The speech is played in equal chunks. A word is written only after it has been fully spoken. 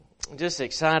just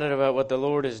excited about what the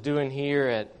Lord is doing here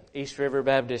at East River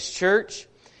Baptist Church.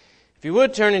 If you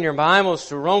would turn in your Bibles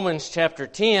to Romans chapter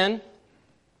 10.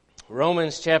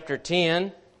 Romans chapter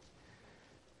 10.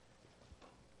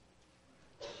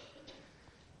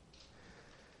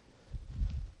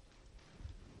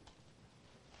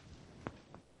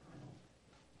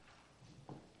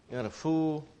 Got a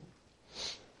full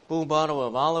bottle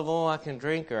of olive oil I can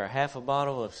drink, or a half a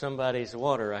bottle of somebody's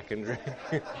water I can drink.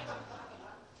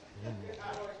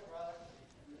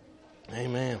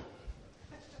 Amen.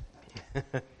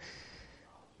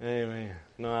 Amen.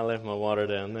 No, I left my water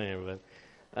down there, but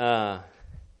I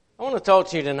want to talk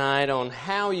to you tonight on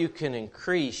how you can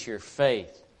increase your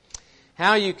faith.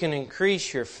 How you can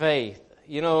increase your faith.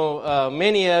 You know,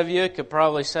 many of you could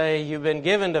probably say you've been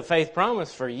given to Faith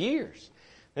Promise for years.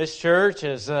 This church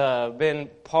has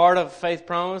been part of Faith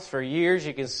Promise for years.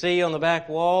 You can see on the back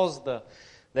walls the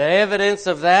evidence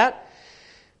of that.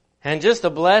 And just the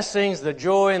blessings, the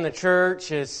joy in the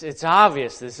church, it's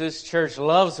obvious. This church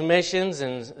loves missions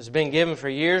and has been given for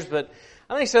years. But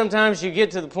I think sometimes you get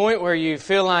to the point where you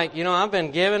feel like, you know, I've been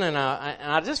given and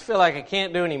I just feel like I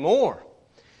can't do any more.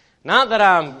 Not that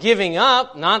I'm giving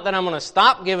up, not that I'm going to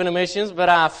stop giving to missions, but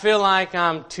I feel like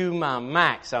I'm to my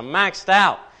max. I'm maxed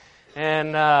out.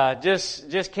 And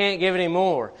just can't give any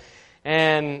more.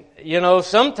 And, you know,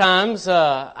 sometimes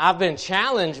I've been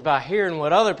challenged by hearing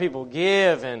what other people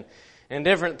give and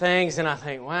different things, and I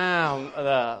think, wow,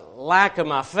 the lack of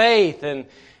my faith. And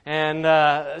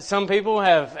some people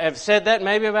have said that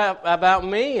maybe about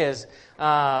me as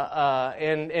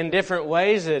in different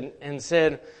ways and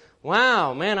said,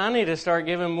 wow, man, I need to start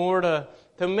giving more to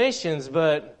missions.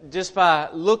 But just by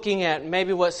looking at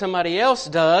maybe what somebody else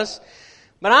does.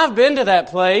 But I've been to that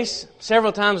place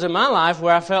several times in my life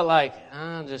where I felt like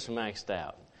I'm just maxed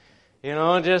out. You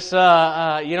know, just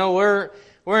you know, we're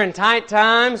in tight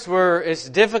times where it's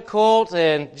difficult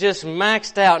and just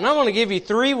maxed out. And I want to give you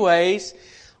 3 ways.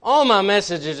 All my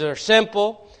messages are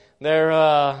simple. They're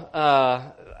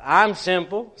I'm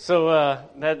simple, so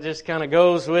that just kind of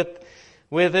goes with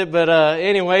it. But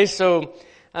anyway, so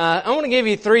I want to give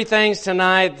you 3 things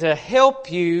tonight to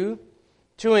help you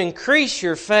to increase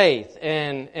your faith.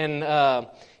 And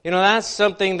you know, that's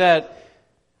something that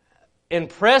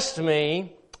impressed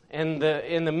me in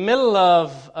the middle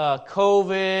of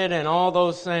COVID and all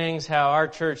those things, how our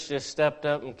church just stepped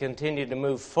up and continued to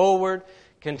move forward,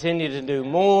 continued to do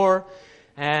more.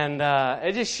 And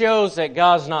it just shows that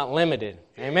God's not limited.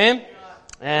 Amen?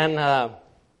 And I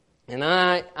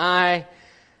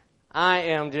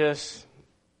am just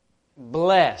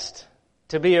blessed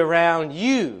to be around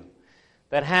you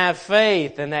that have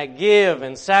faith and that give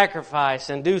and sacrifice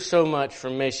and do so much for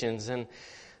missions. And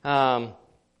but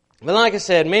like I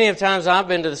said, many of times I've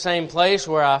been to the same place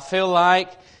where I feel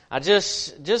like I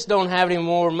just don't have any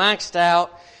more, maxed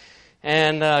out.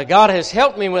 And God has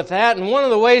helped me with that. And one of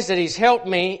the ways that He's helped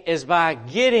me is by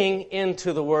getting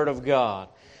into the Word of God.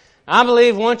 I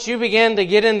believe once you begin to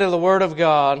get into the Word of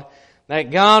God,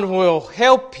 that God will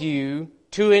help you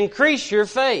to increase your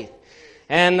faith.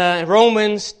 And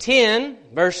Romans 10,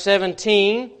 verse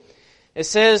 17, it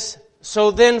says,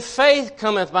 "So then faith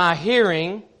cometh by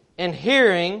hearing, and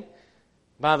hearing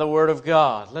by the Word of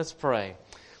God." Let's pray.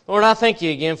 Lord, I thank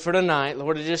You again for tonight.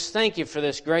 Lord, I just thank You for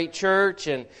this great church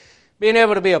and being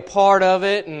able to be a part of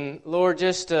it. And Lord,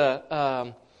 just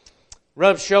to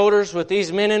rub shoulders with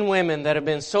these men and women that have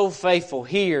been so faithful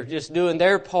here, just doing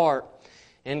their part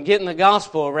and getting the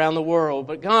gospel around the world.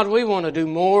 But God, we want to do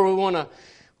more. We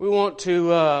want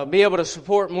to be able to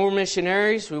support more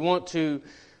missionaries. We want to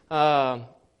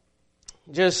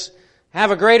just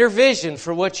have a greater vision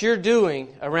for what You're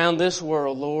doing around this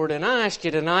world, Lord. And I ask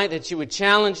You tonight that You would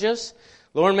challenge us.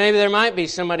 Lord, maybe there might be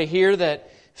somebody here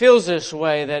that feels this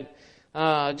way, that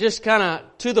just kind of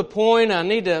to the point, I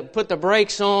need to put the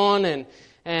brakes on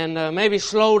and maybe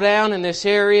slow down in this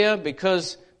area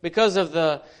because of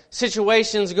the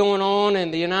situations going on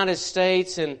in the United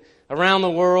States and around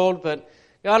the world. But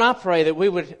God, I pray that we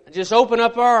would just open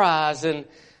up our eyes and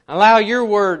allow Your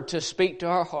Word to speak to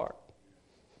our heart.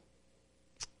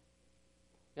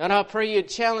 God, I pray You'd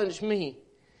challenge me.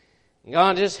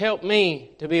 God, just help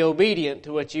me to be obedient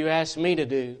to what You ask me to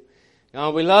do.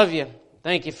 God, we love You.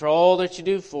 Thank You for all that You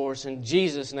do for us. In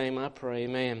Jesus' name I pray,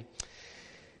 amen.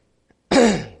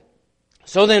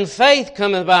 So then faith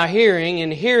cometh by hearing,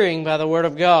 and hearing by the Word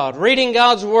of God. Reading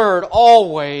God's Word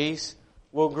always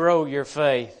will grow your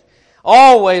faith.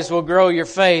 Always will grow your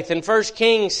faith. In 1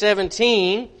 Kings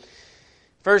 17,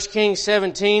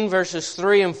 verses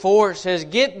 3 and 4, it says,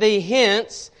 "Get thee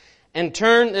hence, and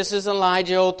turn, this is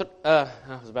Elijah, I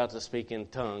was about to speak in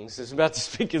tongues. This is about to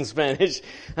speak in Spanish.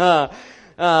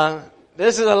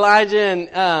 This is Elijah,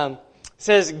 and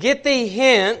says, get thee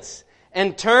hence,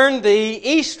 and turn thee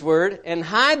eastward, and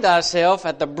hide thyself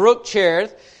at the brook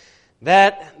Cherith,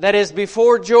 that is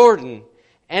before Jordan.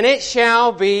 And it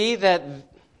shall be that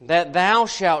thou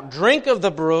shalt drink of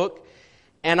the brook,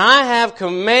 and I have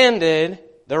commanded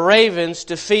the ravens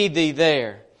to feed thee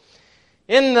there.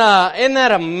 Isn't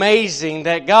that amazing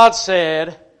that God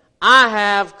said, I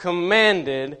have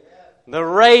commanded the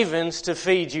ravens to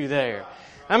feed you there?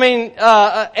 I mean,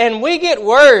 and we get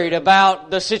worried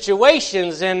about the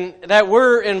situations that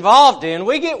we're involved in.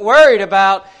 We get worried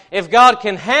about if God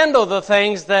can handle the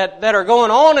things that are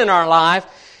going on in our life.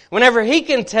 Whenever He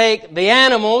can take the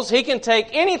animals, He can take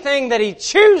anything that He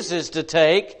chooses to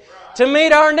take to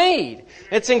meet our need.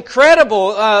 It's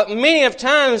incredible. Many of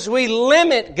times we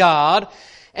limit God,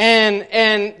 and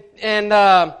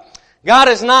God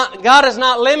is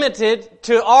not limited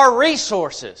to our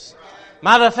resources.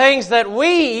 By the things that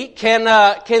we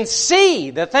can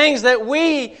see, the things that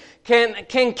we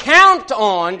can count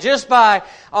on just by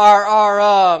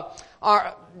our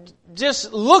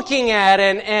just looking at,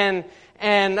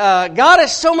 and God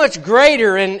is so much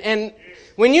greater. And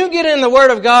when you get in the Word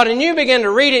of God and you begin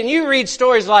to read it, and you read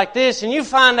stories like this, and you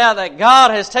find out that God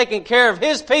has taken care of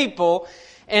His people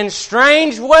in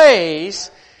strange ways,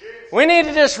 we need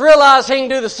to just realize He can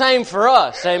do the same for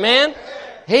us. Amen?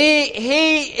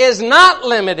 He is not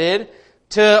limited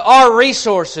to our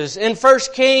resources. In 1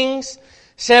 Kings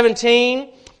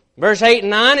 17, verse 8 and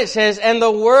 9, it says, and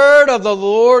the word of the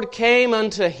Lord came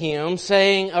unto him,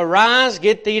 saying, arise,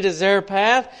 get thee to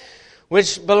Zarephath,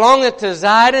 which belongeth to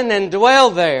Zidon, and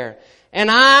dwell there. And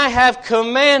I have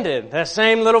commanded, that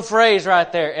same little phrase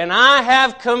right there, and I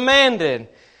have commanded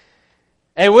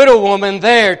a widow woman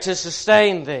there to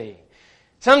sustain thee.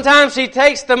 Sometimes He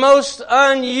takes the most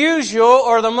unusual,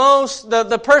 or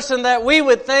the person that we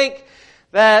would think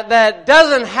that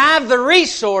doesn't have the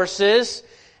resources.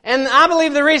 And I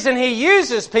believe the reason He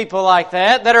uses people like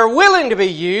that are willing to be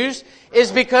used,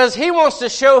 is because He wants to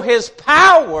show His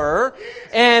power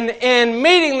in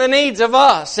meeting the needs of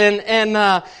us. And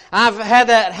I've had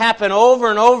that happen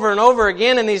over and over and over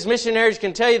again, and these missionaries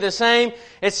can tell you the same.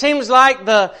 It seems like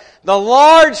the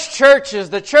large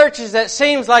churches, the churches that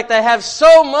seems like they have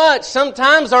so much,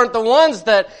 sometimes aren't the ones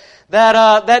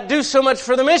that do so much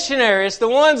for the missionary. It's the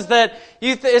ones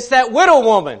it's that widow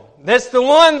woman. That's the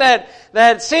one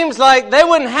that seems like they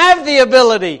wouldn't have the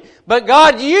ability. But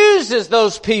God uses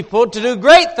those people to do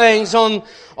great things on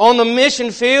the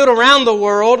mission field around the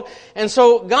world. And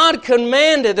so God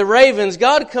commanded the ravens,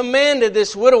 God commanded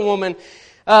this widow woman,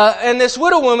 and this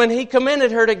widow woman, He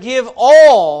commanded her to give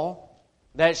all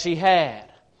that she had.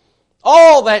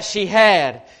 All that she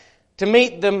had to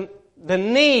meet the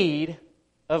need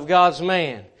of God's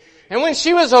man. And when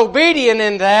she was obedient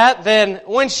in that, then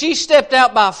when she stepped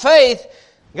out by faith,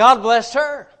 God blessed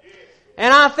her.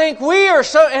 And I think we are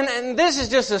so, and this is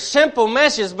just a simple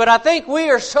message, but I think we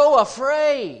are so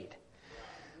afraid.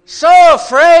 So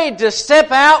afraid to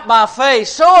step out by faith.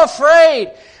 So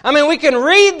afraid. I mean, we can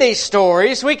read these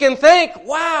stories. We can think,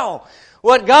 wow,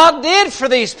 what God did for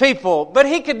these people, but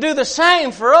He could do the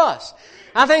same for us.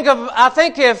 I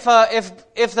think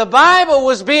if the Bible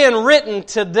was being written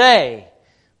today,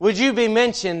 would you be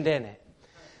mentioned in it?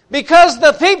 Because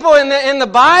the people in the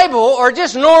Bible are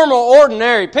just normal,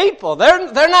 ordinary people.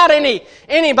 They're not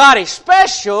anybody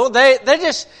special. They're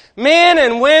just men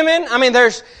and women. I mean,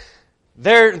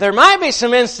 there might be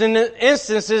some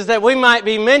instances that we might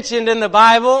be mentioned in the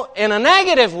Bible in a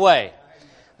negative way.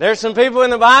 There's some people in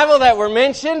the Bible that were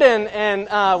mentioned,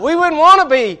 and we wouldn't want to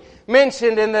be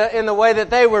mentioned in the way that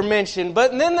they were mentioned.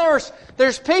 But then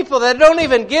there's people that don't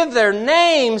even give their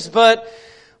names, but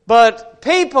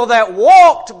people that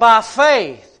walked by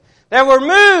faith, that were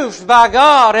moved by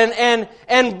God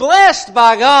and blessed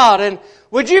by God. And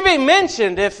would you be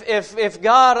mentioned if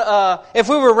God if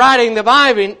we were writing the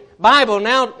Bible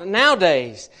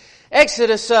nowadays?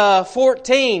 Exodus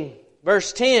 14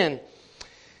 verse 10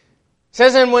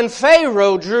 says, and when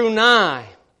Pharaoh drew nigh,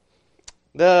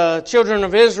 the children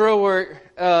of Israel were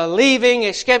leaving,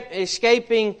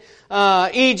 escaping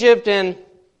Egypt, and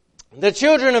the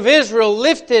children of Israel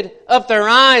lifted up their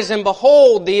eyes, and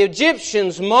behold, the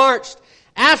Egyptians marched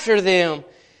after them,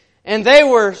 and they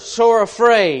were sore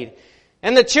afraid.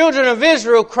 And the children of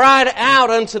Israel cried out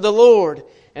unto the Lord.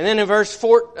 And then in verse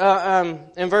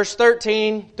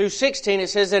 13 through 16 it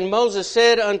says, and Moses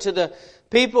said unto the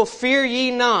people, fear ye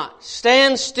not,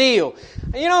 stand still.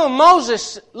 And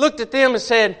Moses looked at them and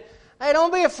said, hey,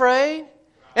 don't be afraid.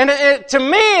 And to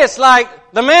me, it's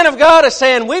like the man of God is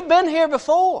saying, we've been here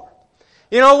before.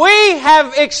 We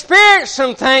have experienced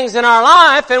some things in our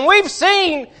life, and we've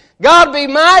seen God be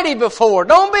mighty before.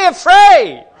 Don't be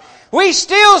afraid. We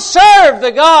still serve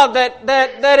the God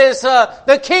that is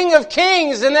the King of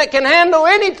Kings and that can handle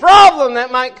any problem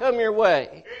that might come your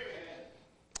way.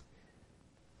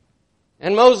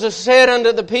 And Moses said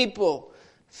unto the people,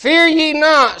 fear ye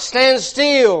not, stand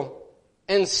still,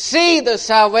 and see the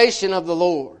salvation of the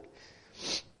Lord,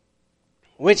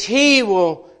 which He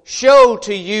will show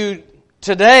to you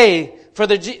today. For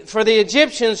the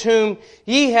Egyptians whom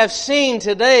ye have seen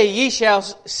today, ye shall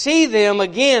see them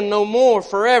again no more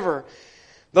forever.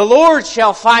 The Lord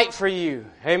shall fight for you.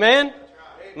 Amen?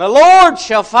 The Lord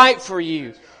shall fight for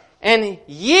you. And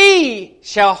ye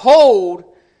shall hold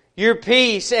your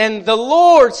peace. And the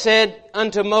Lord said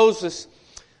unto Moses,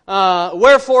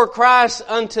 wherefore criest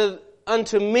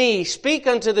unto me, speak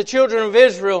unto the children of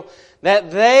Israel,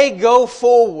 that they go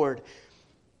forward.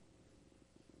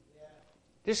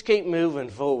 Just keep moving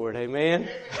forward, amen?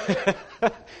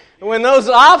 When those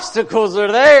obstacles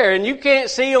are there and you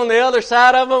can't see on the other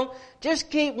side of them,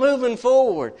 just keep moving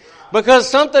forward. Because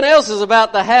something else is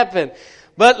about to happen.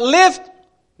 But lift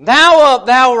thou up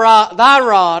thy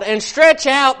rod, and stretch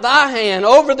out thy hand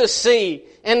over the sea,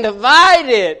 and divide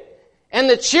it. And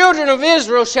the children of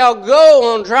Israel shall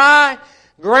go on dry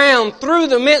ground through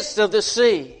the midst of the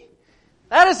sea.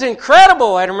 That is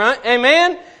incredible,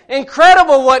 amen?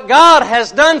 Incredible what God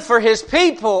has done for His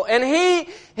people, and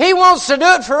He wants to do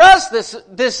it for us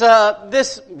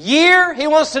this year. He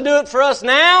wants to do it for us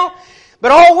now.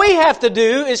 But all we have to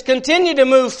do is continue to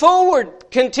move forward,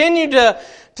 continue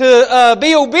to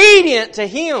be obedient to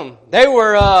Him. There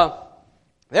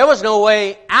was no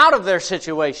way out of their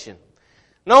situation,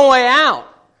 no way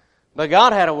out, but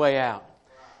God had a way out.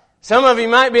 Some of you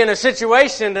might be in a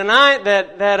situation tonight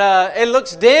that it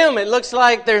looks dim. It looks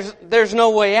like there's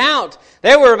no way out.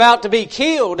 They were about to be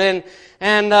killed,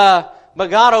 but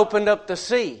God opened up the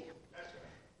sea.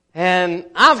 And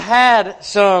I've had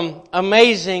some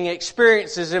amazing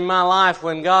experiences in my life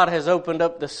when God has opened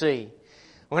up the sea.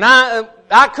 When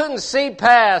I couldn't see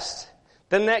past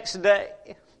the next day,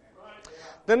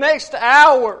 the next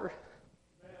hour,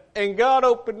 and God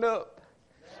opened up.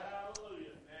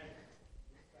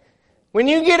 When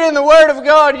you get in the Word of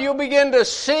God, you'll begin to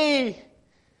see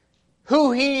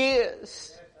who He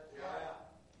is.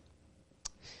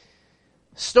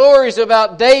 Stories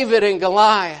about David and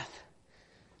Goliath.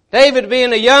 David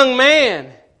being a young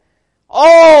man.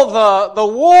 All the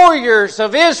warriors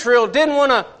of Israel didn't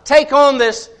want to take on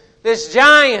this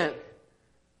giant.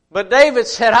 But David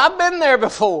said, I've been there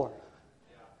before.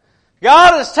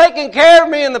 God has taken care of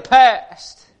me in the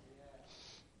past.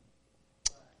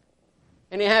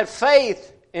 And he had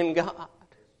faith in God.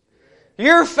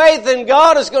 Your faith in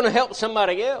God is going to help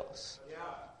somebody else.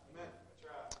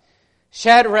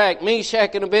 Shadrach,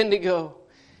 Meshach, and Abednego.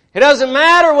 It doesn't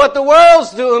matter what the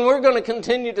world's doing, we're going to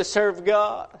continue to serve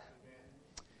God.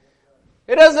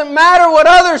 It doesn't matter what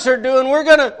others are doing, we're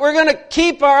going to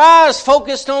keep our eyes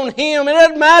focused on Him. It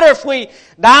doesn't matter if we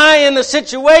die in the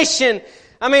situation.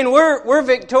 I mean, we're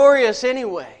victorious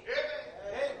anyway.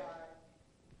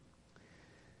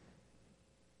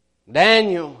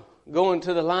 Daniel going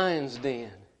to the lion's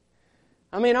den.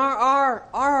 I mean,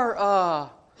 our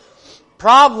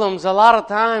problems a lot of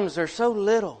times are so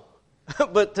little,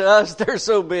 but to us they're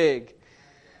so big.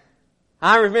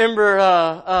 I remember,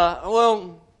 I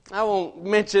won't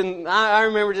mention, I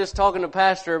remember just talking to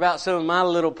Pastor about some of my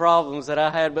little problems that I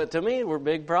had, but to me were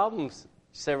big problems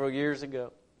several years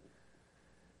ago.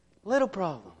 Little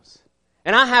problems.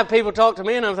 And I have people talk to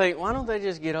me and I'm thinking, why don't they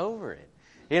just get over it?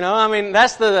 I mean,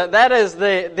 that is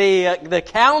the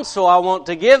counsel I want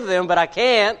to give them, but I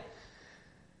can't.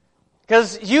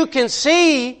 Because you can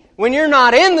see, when you're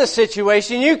not in the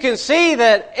situation, you can see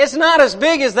that it's not as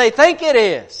big as they think it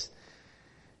is.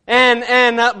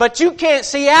 But you can't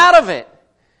see out of it.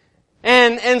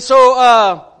 And so,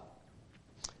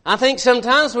 I think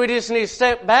sometimes we just need to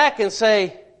step back and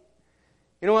say,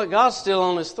 you know what, God's still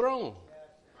on His throne.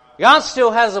 God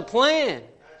still has a plan.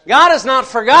 God has not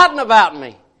forgotten about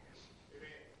me.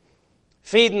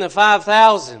 Feeding the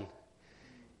 5,000.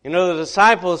 The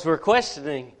disciples were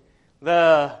questioning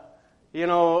what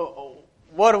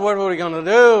are we going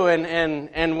to do?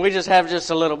 And we just have just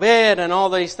a little bit and all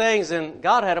these things. And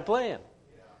God had a plan.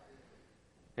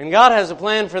 And God has a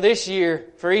plan for this year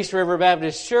for East River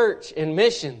Baptist Church in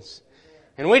missions.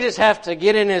 And we just have to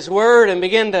get in His Word and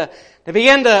begin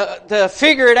to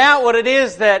figure it out what it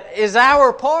is that is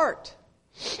our part.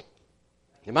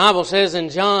 The Bible says in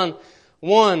John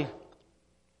 1,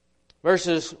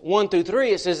 verses 1 through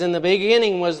 3, it says, "In the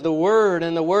beginning was the Word,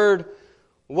 and the Word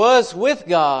was with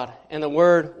God, and the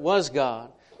Word was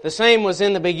God. The same was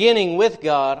in the beginning with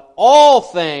God. All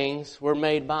things were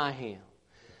made by Him."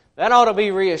 That ought to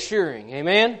be reassuring.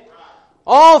 Amen?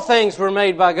 All things were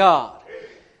made by God.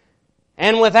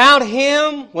 "And without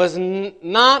Him was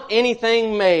not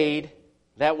anything made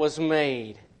that was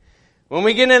made." When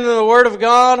we get into the Word of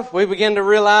God, we begin to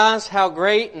realize how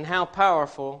great and how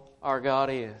powerful our God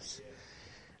is.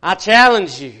 I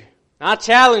challenge you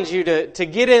to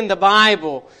get in the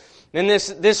Bible in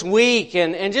this week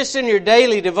and just in your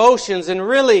daily devotions and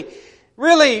really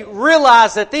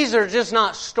realize that these are just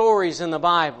not stories in the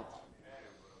Bible.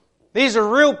 These are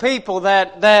real people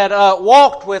that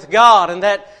walked with God and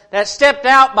that stepped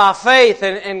out by faith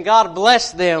and God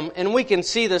blessed them, and we can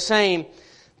see the same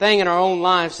thing in our own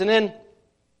lives. And then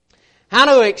how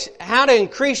to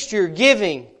increase your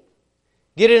giving.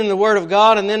 Get it in the Word of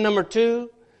God. And then number 2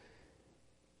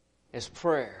 is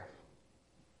prayer.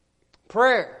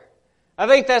 Prayer. I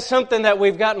think that's something that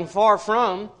we've gotten far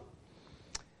from.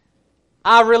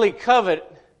 I really covet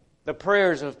the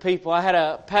prayers of people. I had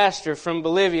a pastor from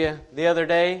Bolivia the other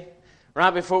day,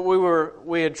 right before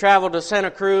we had traveled to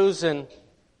Santa Cruz, and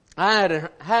I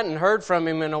hadn't heard from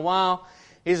him in a while.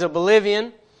 He's a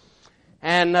Bolivian,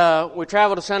 and we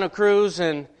traveled to Santa Cruz,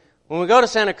 and when we go to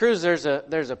Santa Cruz, there's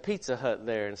a Pizza Hut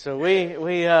there, and so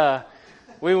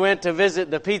we went to visit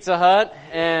the Pizza Hut,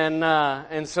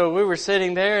 and so we were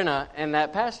sitting there, and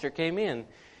that pastor came in.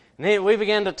 And we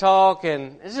began to talk,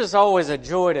 and it's just always a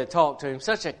joy to talk to him.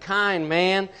 Such a kind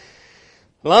man,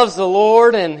 loves the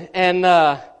Lord,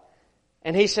 and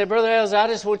he said, "Brother Ellzey, I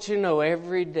just want you to know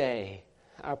every day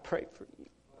I pray for you."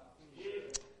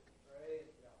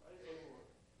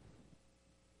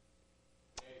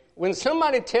 When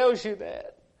somebody tells you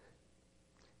that,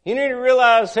 you need to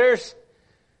realize there's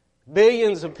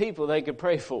billions of people they could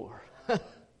pray for.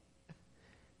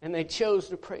 And they chose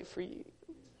to pray for you.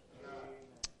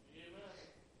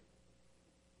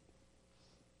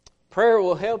 Prayer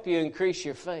will help you increase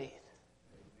your faith.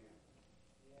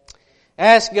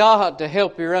 Ask God to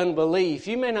help your unbelief.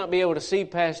 You may not be able to see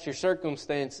past your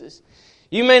circumstances.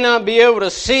 You may not be able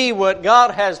to see what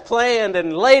God has planned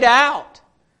and laid out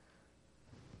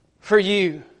for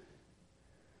you.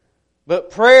 But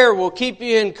prayer will keep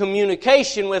you in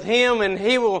communication with Him, and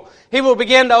He will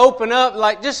begin to open up,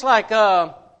 just like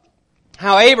how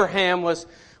Abraham was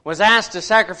asked to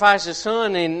sacrifice his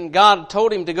son, and God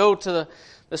told him to go to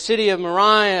the city of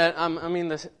Moriah.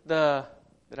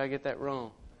 Did I get that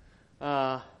wrong?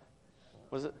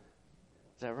 Is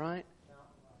that right?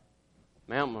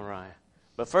 Mount Moriah.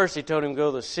 But first He told him to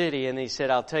go to the city, and He said,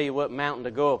 "I'll tell you what mountain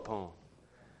to go upon."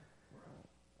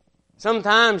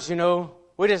 Sometimes,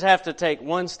 we just have to take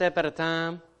one step at a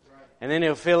time, and then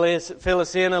He'll fill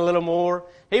us in a little more.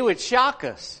 He would shock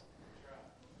us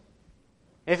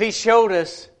if He showed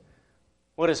us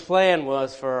what His plan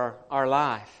was for our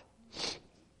life.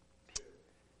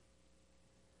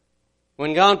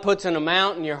 When God puts an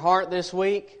amount in your heart this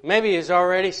week, maybe He's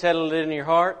already settled it in your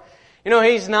heart. He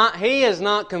is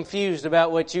not confused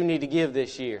about what you need to give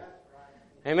this year.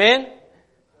 Amen?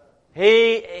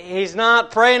 He's not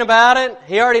praying about it.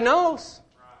 He already knows.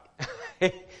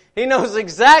 He knows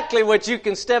exactly what you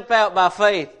can step out by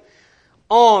faith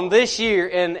on this year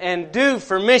and do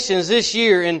for missions this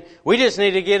year. And we just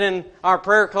need to get in our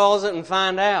prayer closet and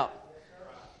find out.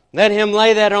 Let Him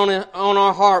lay that on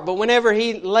our heart. But whenever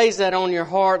He lays that on your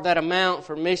heart, that amount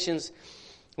for missions,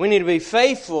 we need to be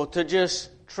faithful to just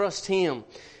trust Him.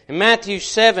 In Matthew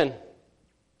 7,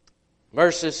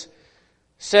 verses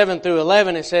 7 through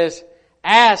 11, it says,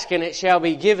 "Ask, and it shall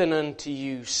be given unto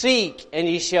you. Seek, and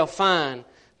ye shall find.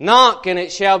 Knock, and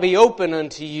it shall be opened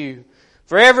unto you.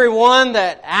 For everyone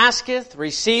that asketh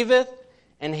receiveth,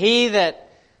 and he that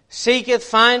seeketh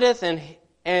findeth,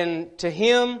 and to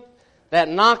him that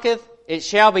knocketh it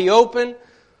shall be opened.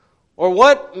 Or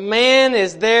what man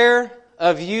is there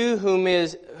of you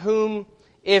whom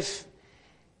if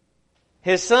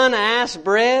his son asks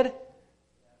bread,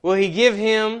 will he give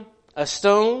him a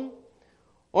stone?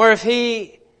 Or if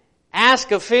he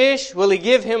ask a fish, will he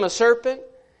give him a serpent?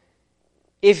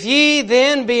 If ye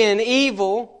then, being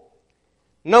evil,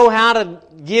 know how to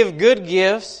give good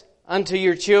gifts unto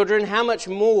your children, how much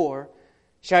more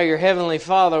shall your heavenly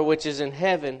Father which is in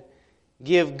heaven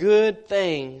give good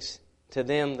things to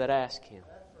them that ask Him?"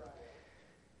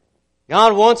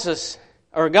 God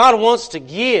wants to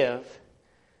give,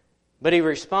 but He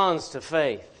responds to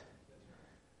faith.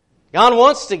 God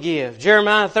wants to give.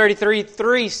 Jeremiah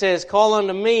 33:3 says, "Call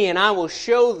unto me, and I will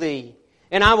show thee,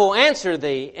 and I will answer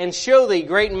thee, and show thee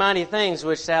great and mighty things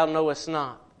which thou knowest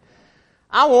not."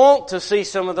 I want to see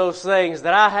some of those things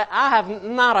that I have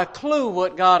not a clue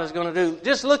what God is going to do.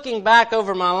 Just looking back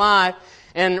over my life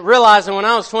and realizing when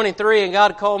I was 23 and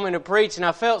God called me to preach and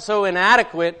I felt so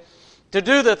inadequate to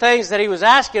do the things that He was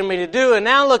asking me to do, and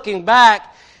now looking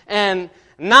back and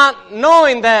not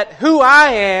knowing that who I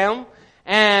am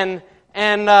and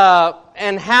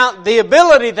how the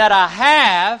ability that I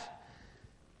have,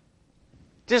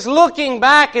 just looking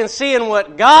back and seeing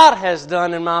what God has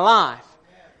done in my life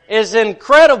is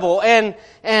incredible. And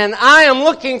I am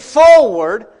looking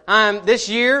forward. This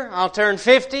year I'll turn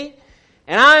 50,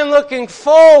 and I am looking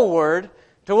forward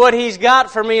to what He's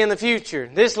got for me in the future.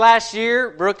 This last year,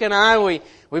 Brooke and I,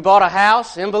 we bought a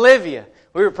house in Bolivia.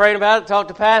 We were praying about it, talked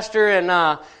to Pastor,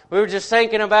 and we were just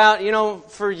thinking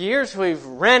about, for years we've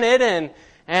rented,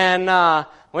 and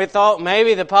we thought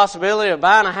maybe the possibility of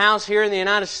buying a house here in the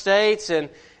United States, and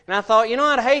I thought,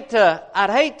 I'd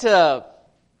hate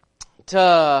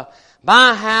to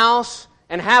buy a house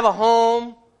and have a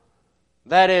home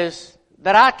that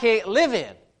I can't live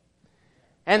in.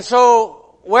 And so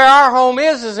where our home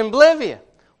is in Bolivia.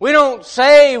 We don't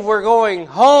say we're going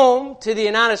home to the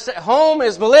United States. Home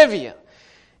is Bolivia.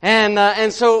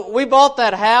 And so we bought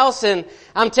that house, and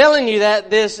I'm telling you that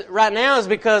this right now is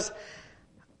because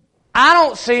I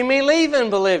don't see me leaving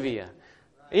Bolivia.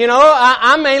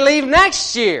 I may leave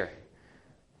next year.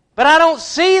 But I don't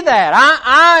see that.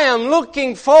 I am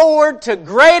looking forward to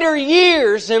greater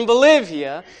years in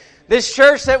Bolivia. This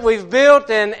church that we've built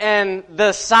and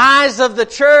the size of the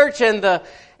church and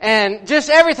just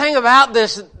everything about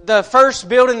the first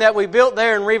building that we built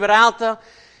there in Riberalta.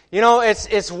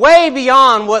 It's way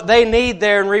beyond what they need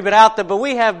there in Riberalta, but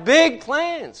we have big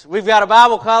plans. We've got a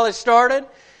Bible college started.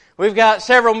 We've got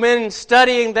several men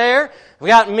studying there. We've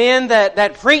got men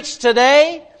that preach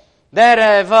today, that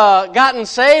have gotten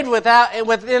saved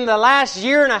within the last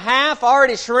year and a half,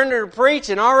 already surrendered to preach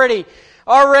and already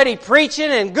preaching,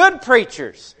 and good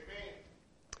preachers.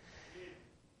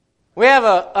 We have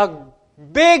a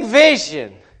big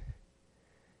vision.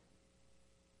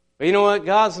 But you know what?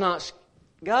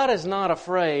 God is not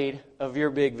afraid of your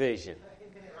big vision.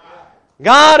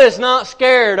 God is not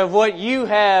scared of what you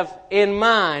have in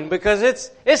mind, because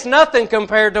it's nothing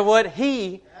compared to what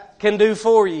He can do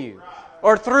for you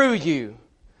or through you.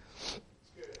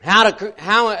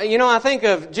 I think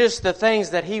of just the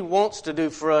things that He wants to do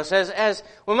for us. As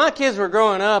when my kids were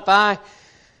growing up, I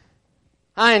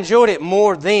enjoyed it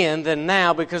more then than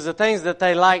now, because the things that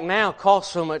they like now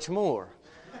cost so much more.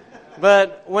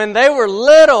 But when they were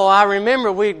little, I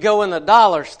remember we'd go in the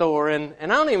dollar store, and I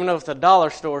don't even know if the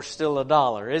dollar store is still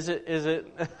 $1. Is it?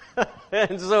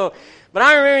 And so, but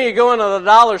I remember you go into the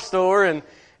dollar store, and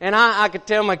I could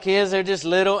tell my kids, they're just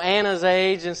little, Anna's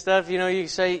age and stuff, you could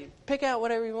say, pick out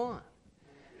whatever you want.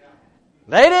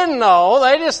 They didn't know.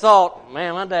 They just thought,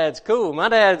 man, my dad's cool. My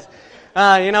dad's,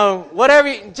 whatever.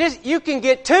 You can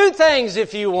get 2 things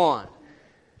if you want.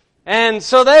 And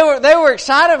so they were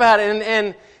excited about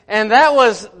it, and that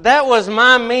was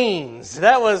my means.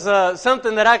 That was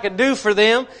something that I could do for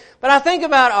them. But I think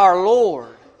about our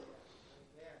Lord,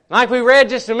 like we read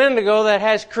just a minute ago, that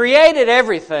has created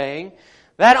everything,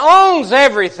 that owns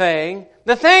everything,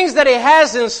 the things that He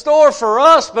has in store for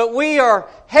us, but we are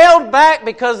held back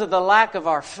because of the lack of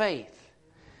our faith.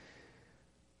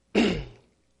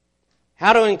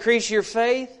 How to increase your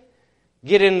faith?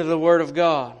 Get into the Word of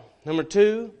God. Number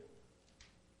 2,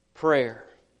 prayer.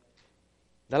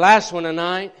 The last one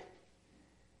tonight,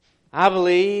 I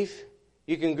believe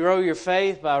you can grow your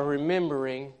faith by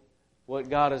remembering what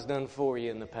God has done for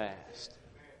you in the past.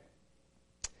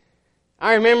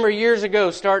 I remember years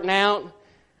ago starting out.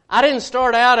 I didn't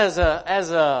start out as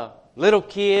a little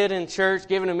kid in church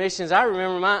giving to missions. I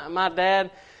remember my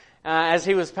dad, as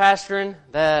he was pastoring,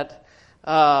 that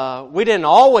we didn't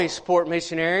always support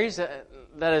missionaries,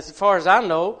 that as far as I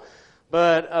know,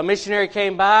 but a missionary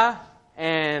came by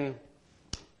and,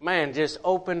 man, just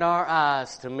opened our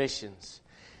eyes to missions.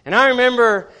 And I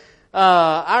remember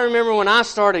when I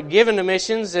started giving to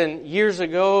missions and years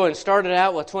ago, and started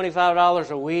out with $25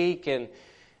 a week,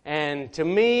 and to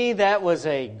me that was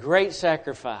a great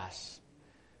sacrifice.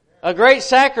 A great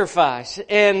sacrifice.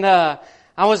 And I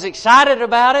was excited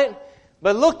about it,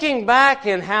 but looking back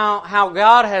and how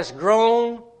God has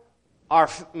grown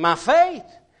my faith,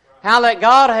 how that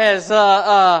God has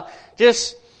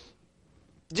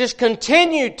just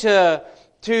continued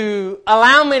to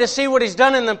allow me to see what He's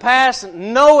done in the past,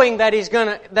 knowing that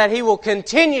He will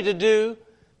continue to do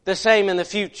the same in the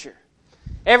future.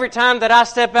 Every time that I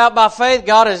step out by faith,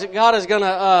 God is going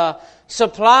to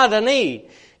supply the need.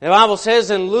 The Bible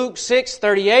says in Luke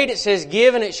 6:38, it says,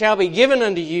 "Give and it shall be given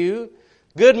unto you.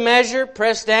 Good measure,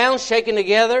 pressed down, shaken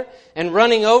together, and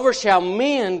running over shall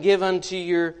men give unto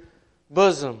your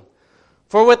bosom.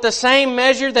 For with the same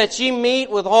measure that ye meet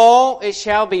withal, it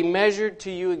shall be measured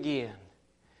to you again.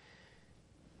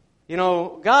 You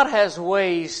know, God has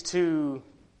ways to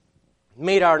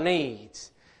meet our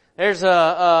needs.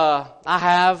 I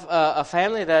have a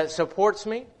family that supports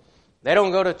me. They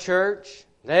don't go to church.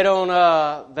 They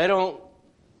don't,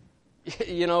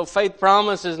 Faith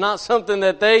Promise is not something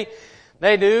that they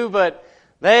do, but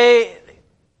they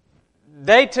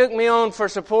took me on for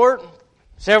support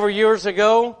several years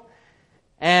ago.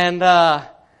 And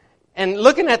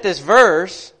looking at this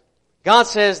verse, God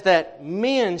says that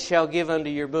men shall give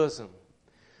unto your bosom.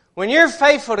 When you're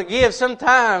faithful to give,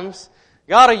 sometimes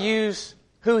God will use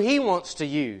who He wants to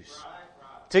use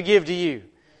to give to you.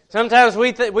 Sometimes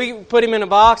we put Him in a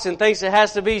box and thinks it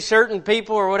has to be certain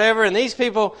people or whatever, and these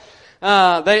people,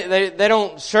 they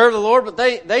don't serve the Lord, but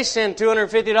they send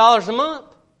 $250 a month.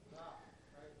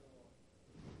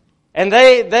 And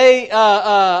they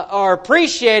are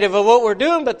appreciative of what we're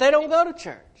doing, but they don't go to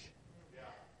church.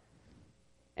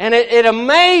 And it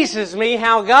amazes me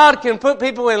how God can put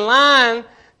people in line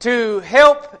to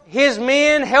help His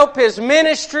men, help His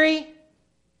ministry,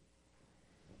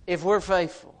 if we're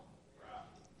faithful.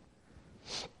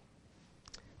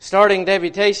 Starting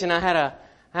debutation, I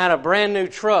had a brand new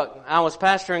truck. I was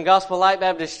pastoring Gospel Light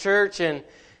Baptist Church, and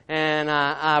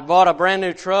I bought a brand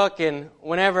new truck. And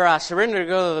whenever I surrendered to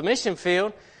go to the mission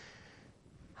field,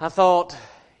 I thought,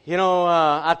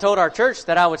 I told our church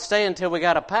that I would stay until we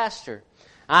got a pastor.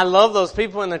 I love those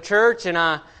people in the church, and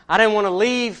I didn't want to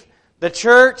leave the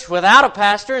church without a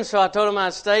pastor, and so I told them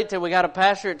I'd stay till we got a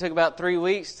pastor. It took about 3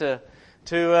 weeks to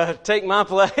take my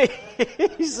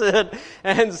place.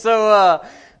 And so,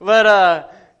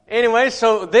 anyway,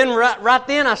 so then right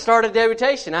then I started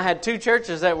debutation. I had 2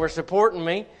 churches that were supporting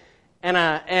me,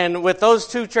 and with those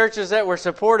 2 churches that were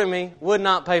supporting me would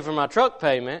not pay for my truck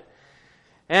payment.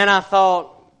 And I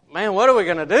thought, man, what are we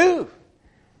going to do?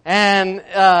 And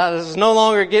this is no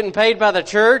longer getting paid by the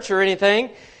church or anything.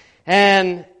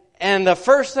 And the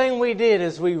first thing we did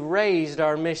is we raised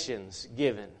our missions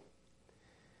giving.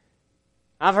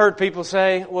 I've heard people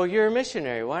say, well, you're a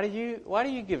missionary. Why do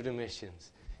you give to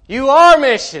missions? You are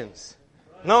missions.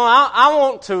 No, I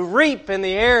want to reap in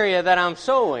the area that I'm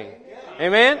sowing.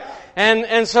 Amen?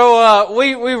 And so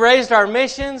we raised our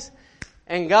missions,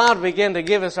 and God began to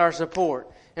give us our support.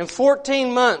 In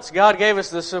 14 months, God gave us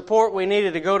the support we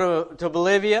needed to go to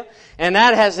Bolivia, and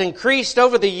that has increased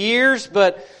over the years.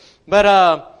 But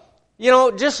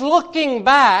just looking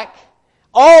back,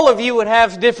 all of you would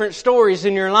have different stories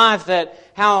in your life that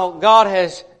how God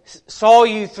has saw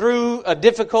you through a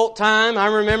difficult time. I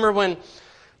remember when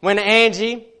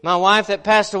Angie, my wife that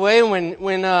passed away,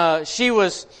 when she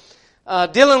was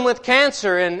dealing with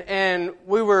cancer, and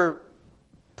we were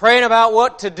praying about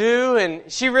what to do,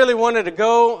 and she really wanted to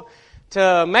go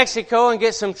to Mexico and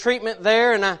get some treatment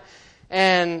there.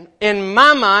 And in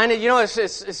my mind,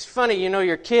 it's funny,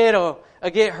 your kid will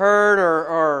get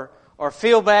hurt or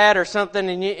feel bad or something,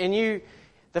 and you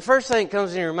the first thing that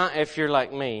comes in your mind, if you're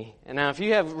like me, and now if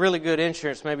you have really good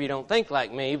insurance, maybe you don't think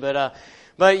like me, but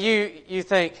you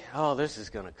think, oh, this is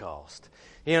going to cost.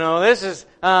 This is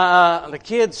the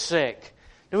kid's sick.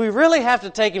 Do we really have to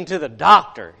take him to the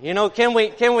doctor? Can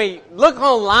we look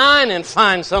online and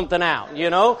find something out? And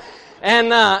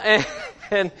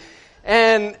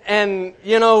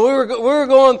we were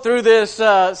going through this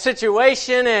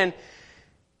situation, and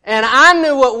I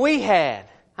knew what we had.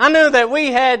 I knew that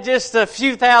we had just a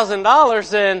few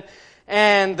 $1,000s,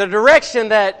 and the direction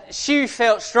that she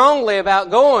felt strongly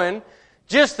about going,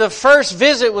 just the first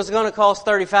visit was going to cost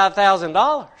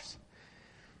 $35,000.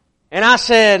 And I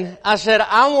said,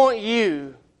 I want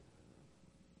you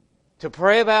to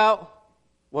pray about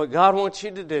what God wants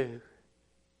you to do,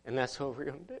 and that's what we're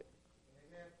going to do.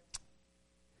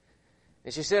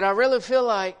 And she said, I really feel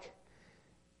like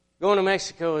going to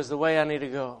Mexico is the way I need to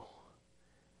go.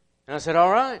 And I said, all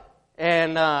right.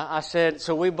 And I said,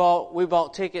 so we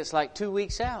bought tickets like 2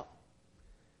 weeks out.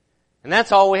 And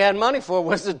that's all we had money for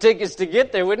was the tickets to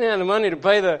get there. We didn't have the money to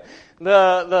pay the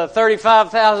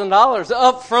 $35,000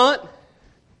 up front.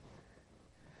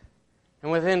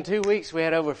 And within 2 weeks, we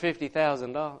had over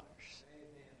 $50,000.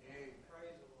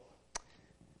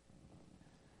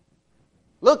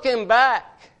 Looking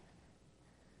back,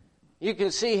 you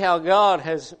can see how God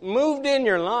has moved in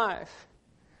your life.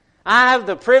 I have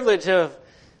the privilege of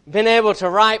being able to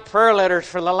write prayer letters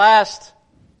for the last,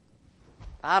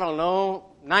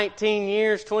 19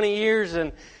 years, 20 years,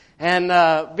 and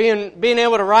being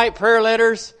able to write prayer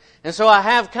letters. And so I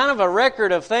have kind of a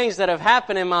record of things that have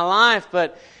happened in my life,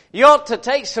 but You ought to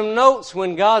take some notes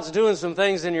when God's doing some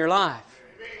things in your life.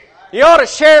 You ought to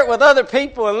share it with other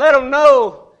people and let them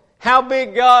know how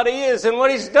big God is and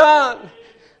what He's done.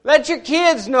 Let your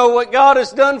kids know what God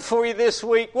has done for you this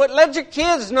week. Let your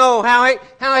kids know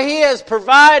how He has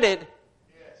provided.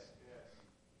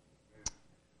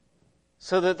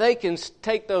 So that they can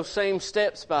take those same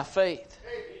steps by faith.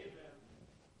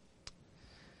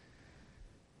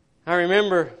 I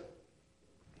remember,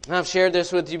 I've shared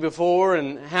this with you before,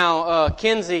 and how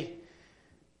Kenzie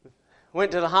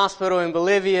went to the hospital in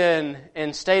Bolivia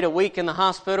and stayed a week in the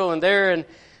hospital. And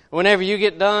whenever you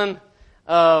get done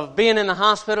of being in the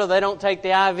hospital, they don't take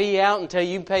the IV out until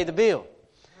you pay the bill.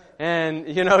 And,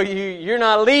 you're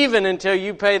not leaving until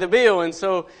you pay the bill. And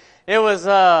so it was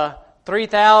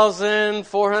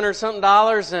 $3,400 something,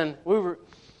 and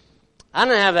I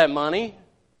didn't have that money.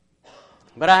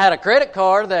 But I had a credit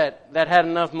card that had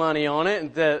enough money on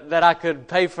it that I could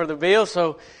pay for the bill.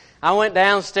 So I went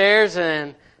downstairs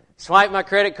and swiped my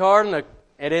credit card, and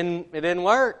it didn't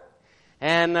work.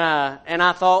 And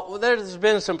I thought, well, there's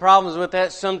been some problems with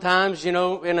that sometimes, in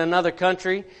another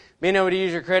country, being able to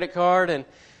use your credit card. And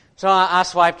so I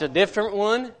swiped a different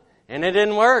one, and it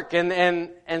didn't work.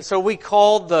 And so we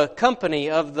called the company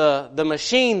of the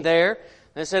machine there.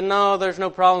 They said, no, there's no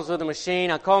problems with the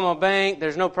machine. I called my bank.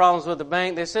 There's no problems with the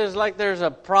bank. They said it's like there's a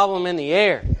problem in the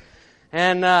air.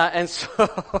 And so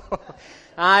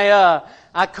I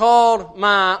called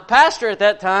my pastor at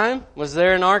that time, was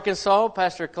there in Arkansas,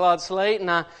 Pastor Claude Slate, and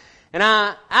I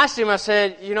asked him, I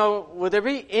said, would there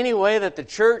be any way that the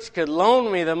church could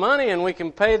loan me the money and we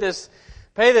can pay this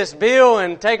bill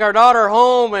and take our daughter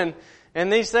home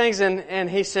and these things? And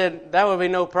he said, that would be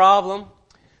no problem.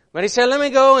 But he said, let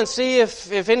me go and see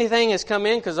if anything has come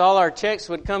in, because all our checks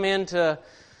would come into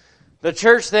the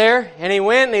church there. And he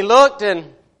went and he looked,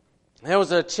 and there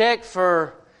was a check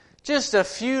for just a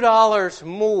few dollars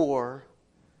more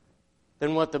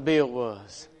than what the bill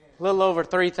was. A little over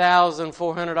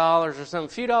 $3,400 or something. A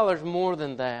few dollars more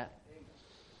than that.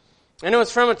 And it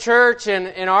was from a church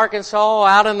in Arkansas,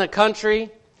 out in the country.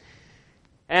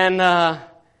 And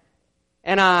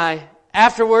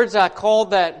afterwards, I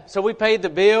called that. So we paid the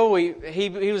bill.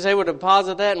 He was able to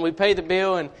deposit that, and we paid the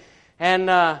bill. And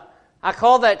I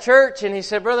called that church, and he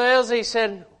said, Brother Ellzey, he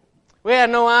said, we had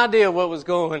no idea what was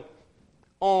going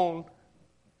on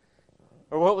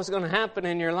or what was going to happen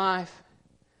in your life.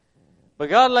 But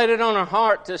God laid it on our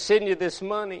heart to send you this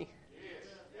money.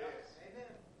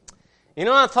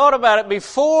 I thought about it.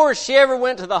 Before she ever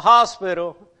went to the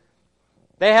hospital,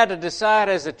 they had to decide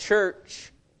as a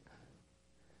church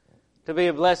to be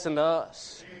a blessing to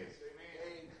us.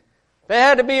 They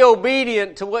had to be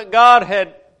obedient to what God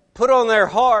had put on their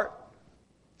heart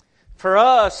for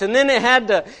us. And then it had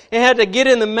to get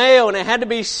in the mail, and it had to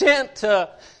be sent to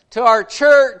our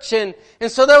church. And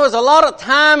so there was a lot of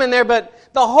time in there, but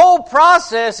the whole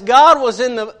process, God was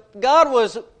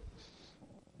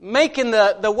making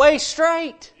the way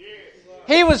straight.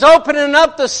 He was opening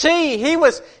up the sea.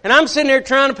 And I'm sitting here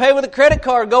trying to pay with a credit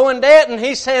card, go in debt, and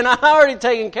He's saying, I've already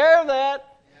taken care of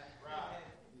that.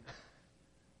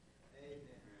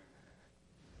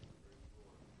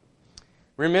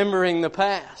 Remembering the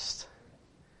past.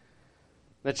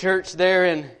 The church there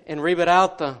in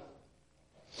Riberalta.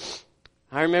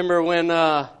 I remember when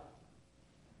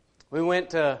we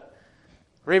went to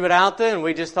Riberalta, and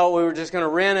we just thought we were just going to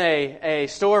rent a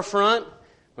storefront.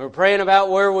 We were praying about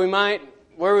where we might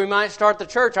start the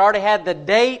church. I already had the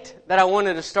date that I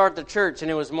wanted to start the church,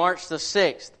 and it was March the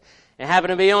 6th. It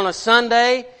happened to be on a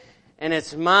Sunday, and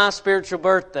it's my spiritual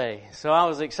birthday. So I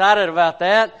was excited about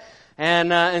that.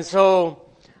 And so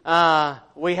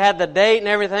we had the date and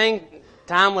everything.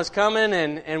 Time was coming,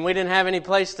 and we didn't have any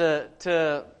place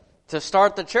to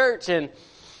start the church. And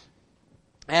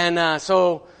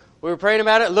so we were praying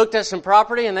about it, looked at some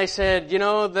property, and they said,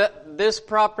 that this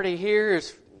property here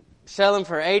is selling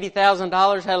for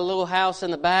 $80,000, had a little house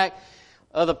in the back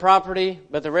of the property,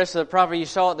 but the rest of the property, you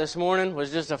saw it this morning,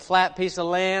 was just a flat piece of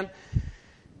land.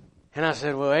 And I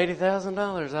said, well,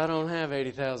 $80,000, I don't have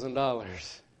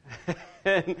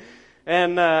 $80,000.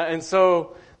 and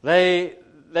so they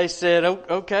said,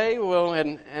 okay, well,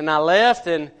 and I left,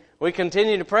 and we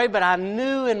continued to pray, but I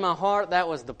knew in my heart that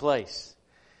was the place.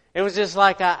 It was just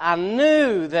like I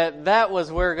knew that was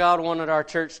where God wanted our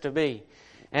church to be.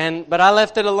 But I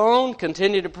left it alone,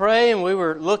 continued to pray, and we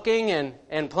were looking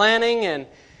and planning,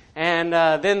 and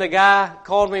then the guy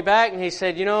called me back, and he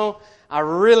said, I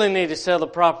really need to sell the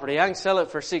property. I can sell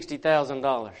it for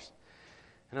 $60,000.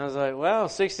 And I was like, well,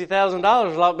 $60,000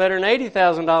 is a lot better than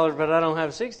 $80,000, but I don't have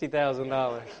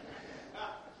 $60,000.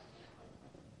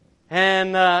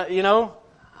 And,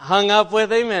 hung up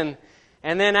with him,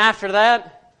 and then after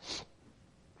that,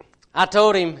 I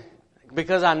told him,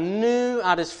 because I knew,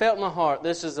 I just felt in my heart,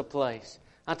 this is the place.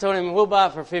 I told him, we'll buy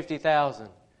it for $50,000.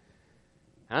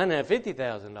 I didn't have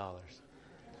 $50,000.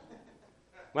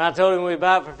 When I told him we'd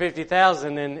buy it for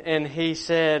 $50,000, and he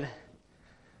said,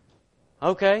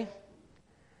 okay.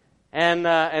 And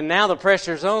now the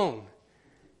pressure's on.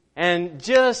 And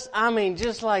just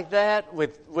like that,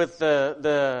 with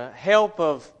the help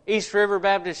of East River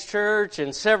Baptist Church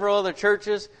and several other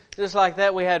churches, just like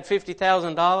that, we had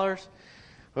 $50,000.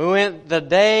 We went the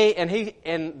day,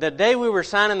 and the day we were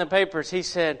signing the papers, he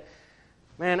said,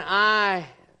 man, I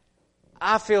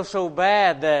feel so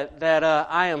bad that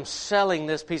I am selling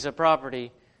this piece of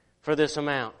property for this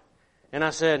amount. And I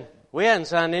said, we hadn't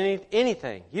signed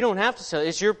anything. You don't have to sell it.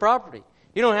 It's your property.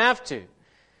 You don't have to.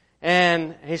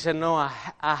 And he said, no, I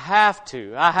have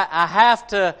to. I have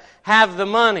to have the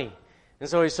money. And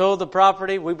so he sold the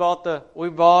property. We bought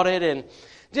it, and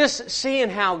just seeing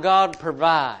how God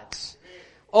provides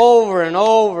over and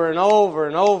over and over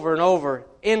and over and over.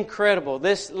 Incredible.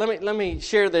 Let me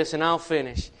share this and I'll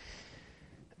finish.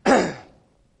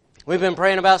 We've been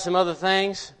praying about some other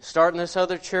things, starting this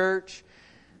other church,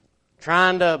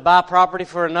 trying to buy property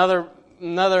for another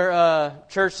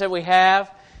church that we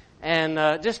have,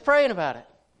 and just praying about it.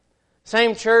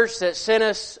 Same church that sent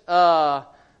us the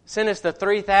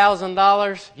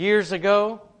 $3,000 years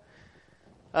ago.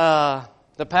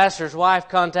 The pastor's wife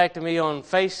contacted me on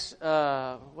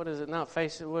not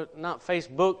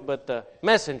Facebook, but the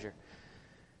Messenger.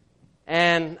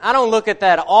 And I don't look at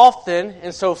that often,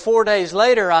 and so 4 days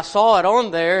later I saw it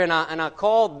on there, and I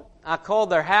called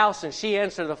their house, and she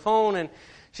answered the phone, and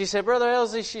she said, Brother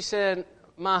Ellzey, she said,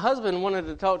 my husband wanted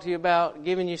to talk to you about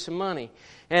giving you some money.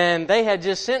 And they had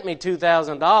just sent me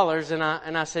 $2,000,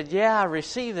 and I said, yeah, I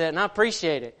received that, and I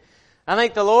appreciate it. I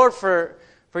thank the Lord for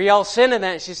y'all sending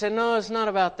that. And she said, no, it's not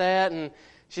about that. And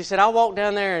she said, I'll walk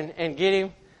down there and get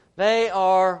him. They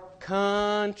are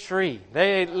country.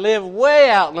 They live way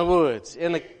out in the woods,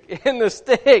 in the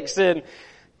sticks, and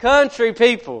country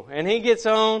people. And he gets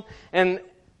on, and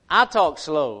I talk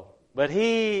slow, but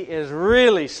he is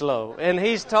really slow. And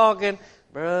he's talking,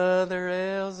 Brother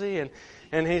Ellzey,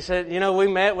 and he said, we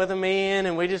met with a man,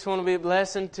 and we just want to be a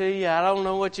blessing to you. I don't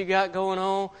know what you got going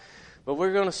on, but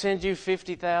we're going to send you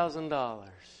 $50,000.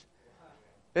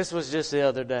 This was just the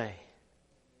other day.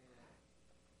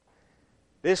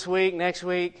 This week, next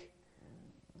week,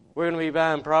 we're going to be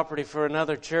buying property for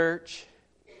another church.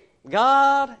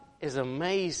 God is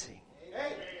amazing.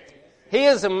 He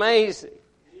is amazing.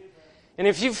 And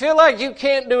if you feel like you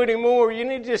can't do anymore, you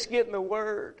need to just get in the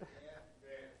Word.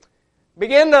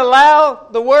 Begin to allow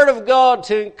the Word of God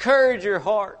to encourage your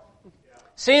heart.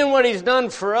 Seeing what He's done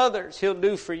for others, He'll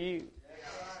do for you.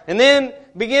 And then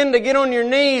begin to get on your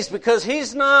knees, because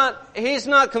He's not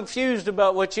confused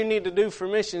about what you need to do for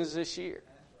missions this year.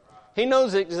 He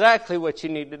knows exactly what you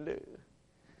need to do.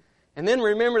 And then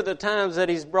remember the times that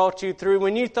He's brought you through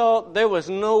when you thought there was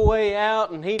no way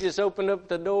out, and He just opened up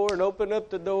the door and opened up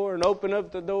the door and opened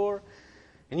up the door.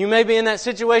 And you may be in that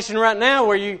situation right now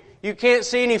where you can't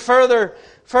see any further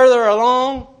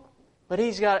along, but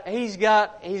He's got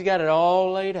it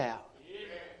all laid out.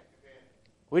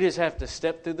 We just have to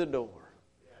step through the door.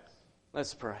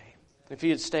 Let's pray. If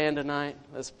you'd stand tonight,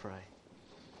 let's pray.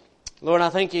 Lord, I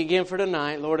thank You again for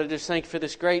tonight. Lord, I just thank You for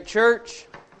this great church.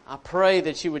 I pray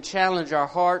that You would challenge our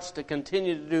hearts to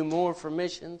continue to do more for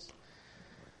missions.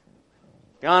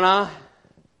 God, I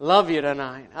love You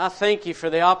tonight. I thank You for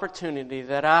the opportunity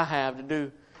that I have to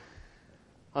do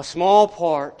a small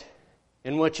part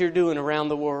in what You're doing around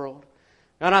the world.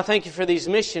 God, I thank You for these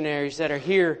missionaries that are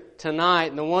here tonight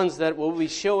and the ones that will be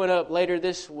showing up later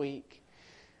this week.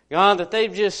 God, that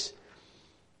they've just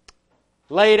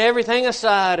laid everything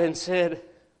aside and said,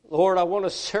 Lord, I want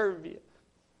to serve You.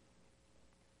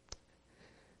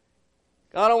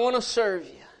 God, I want to serve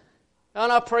You.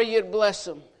 God, I pray You'd bless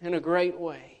them in a great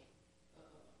way.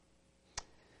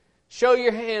 Show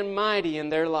Your hand mighty in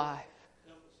their life.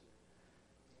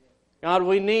 God,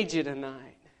 we need You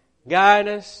tonight. Guide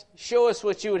us. Show us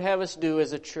what You would have us do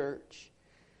as a church.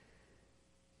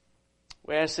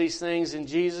 We ask these things in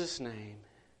Jesus' name.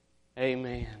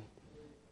 Amen.